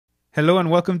Hello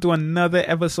and welcome to another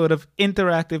episode of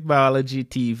Interactive Biology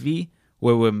TV,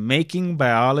 where we're making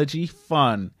biology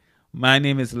fun. My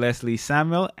name is Leslie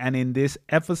Samuel, and in this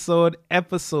episode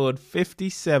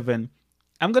 57,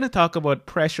 I'm going to talk about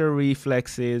pressure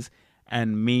reflexes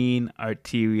and mean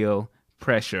arterial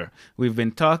pressure. We've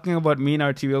been talking about mean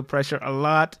arterial pressure a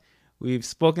lot. We've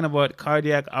spoken about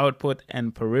cardiac output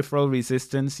and peripheral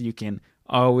resistance. You can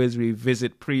always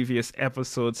revisit previous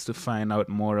episodes to find out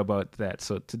more about that.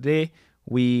 So today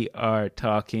we are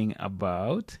talking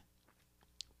about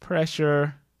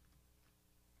pressure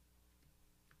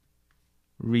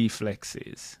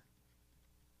reflexes.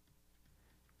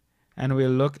 And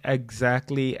we'll look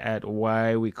exactly at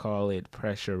why we call it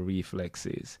pressure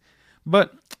reflexes.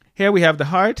 But here we have the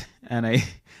heart, and I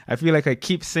feel like I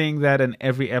keep saying that in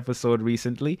every episode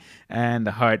recently. And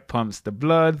the heart pumps the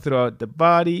blood throughout the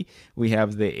body. We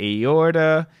have the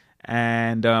aorta,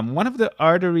 and one of the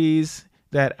arteries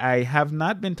that I have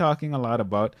not been talking a lot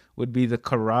about would be the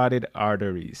carotid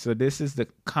artery. So this is the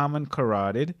common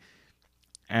carotid.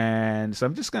 And so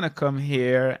I'm just going to come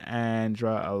here and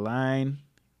draw a line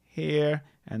here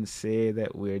and say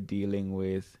that we're dealing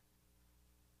with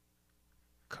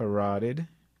carotid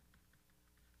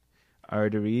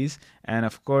arteries. And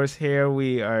of course, here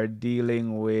we are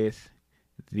dealing with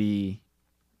the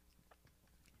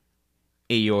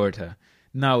aorta.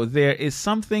 Now, there is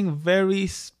something very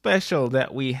special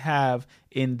that we have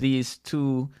in these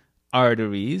two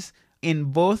arteries.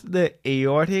 In both the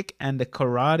aortic and the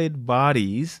carotid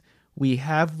bodies, we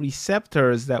have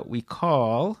receptors that we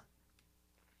call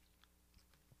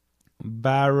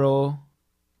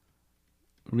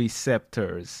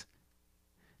baroreceptors.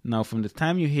 Now, from the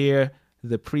time you hear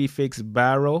the prefix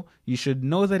baro, you should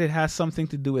know that it has something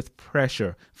to do with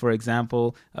pressure. For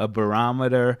example, a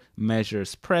barometer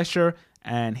measures pressure,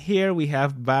 and here we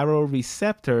have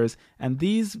baroreceptors, and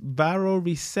these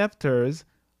baroreceptors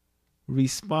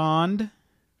respond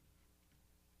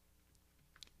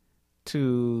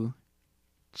to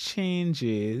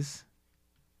changes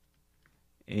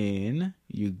in,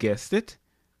 you guessed it,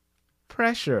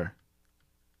 pressure.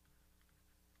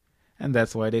 And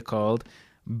that's why they're called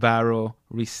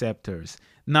baroreceptors.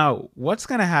 Now, what's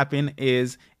going to happen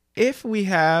is if we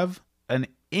have an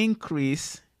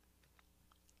increase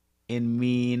in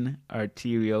mean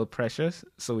arterial pressure,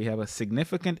 so we have a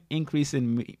significant increase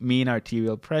in mean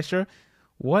arterial pressure,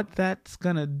 what that's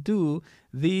going to do,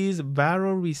 these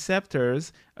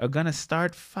baroreceptors are going to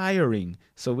start firing.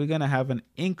 So we're going to have an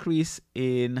increase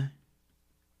in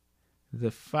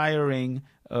the firing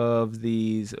of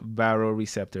these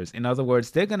baroreceptors. In other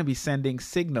words, they're going to be sending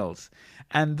signals.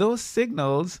 And those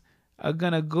signals are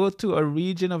going to go to a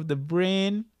region of the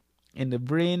brain, in the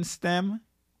brain stem,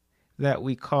 that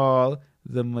we call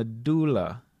the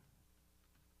medulla.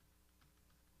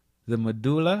 The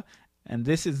medulla, and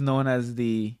this is known as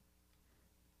the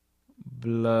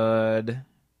blood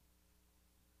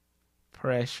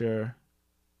pressure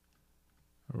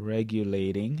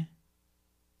regulating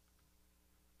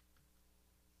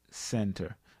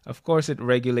center. Of course, it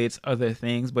regulates other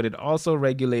things, but it also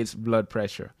regulates blood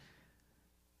pressure.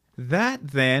 That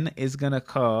then is going to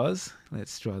cause,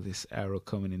 let's draw this arrow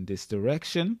coming in this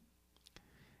direction.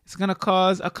 It's going to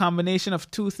cause a combination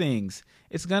of two things.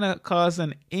 It's going to cause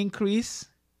an increase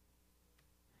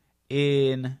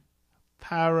in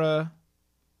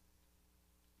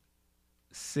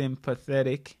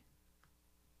parasympathetic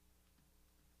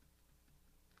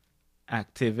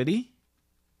activity.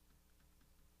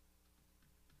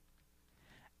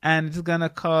 And it's going to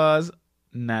cause,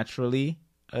 naturally,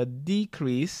 a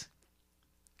decrease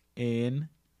in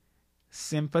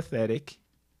sympathetic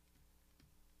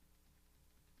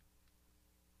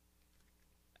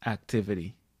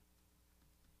activity.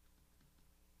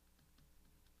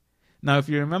 Now, if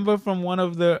you remember from one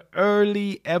of the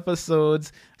early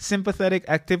episodes, sympathetic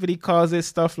activity causes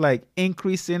stuff like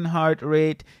increasing heart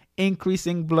rate,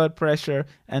 increasing blood pressure,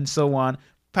 and so on.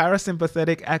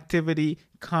 Parasympathetic activity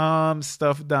calms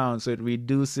stuff down, so it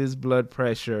reduces blood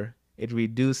pressure, it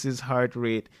reduces heart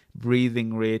rate,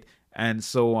 breathing rate, and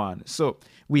so on. So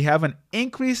we have an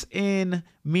increase in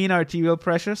mean arterial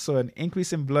pressure, so an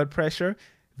increase in blood pressure.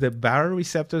 The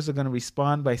baroreceptors are going to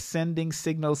respond by sending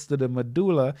signals to the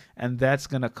medulla, and that's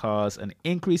going to cause an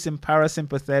increase in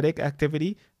parasympathetic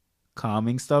activity,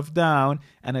 calming stuff down,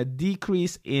 and a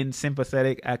decrease in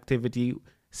sympathetic activity.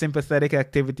 Sympathetic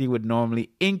activity would normally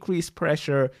increase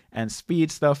pressure and speed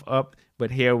stuff up,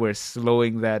 but here we're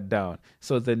slowing that down.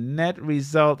 So the net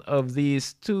result of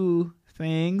these two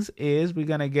things is we're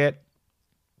going to get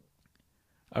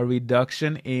a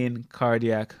reduction in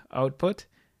cardiac output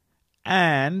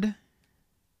and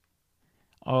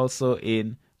also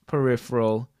in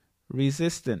peripheral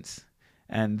resistance.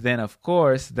 And then, of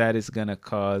course, that is going to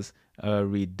cause a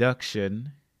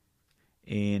reduction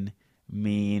in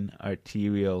mean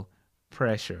arterial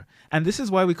pressure. And this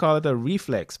is why we call it a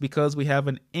reflex, because we have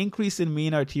an increase in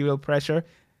mean arterial pressure,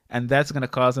 and that's going to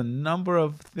cause a number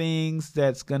of things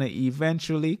that's going to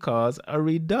eventually cause a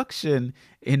reduction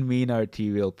in mean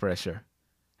arterial pressure.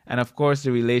 And of course,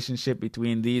 the relationship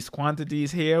between these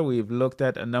quantities here, we've looked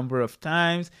at a number of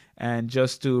times. And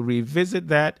just to revisit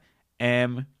that,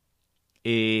 MAP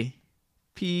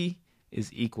is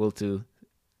equal to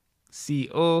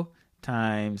CO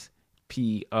times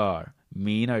PR.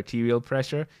 Mean arterial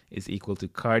pressure is equal to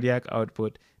cardiac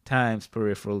output times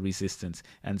peripheral resistance.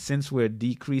 And since we're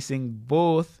decreasing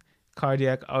both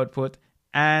cardiac output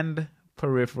and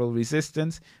peripheral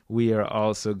resistance, we are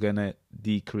also going to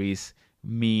decrease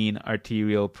mean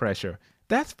arterial pressure.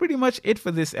 That's pretty much it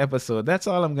for this episode. That's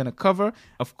all I'm going to cover.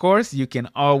 Of course, you can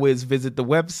always visit the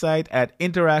website at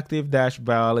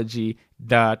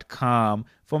interactive-biology.com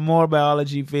for more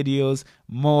biology videos,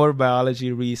 more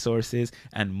biology resources,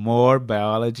 and more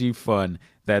biology fun.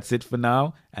 That's it for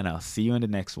now, and I'll see you in the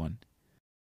next one.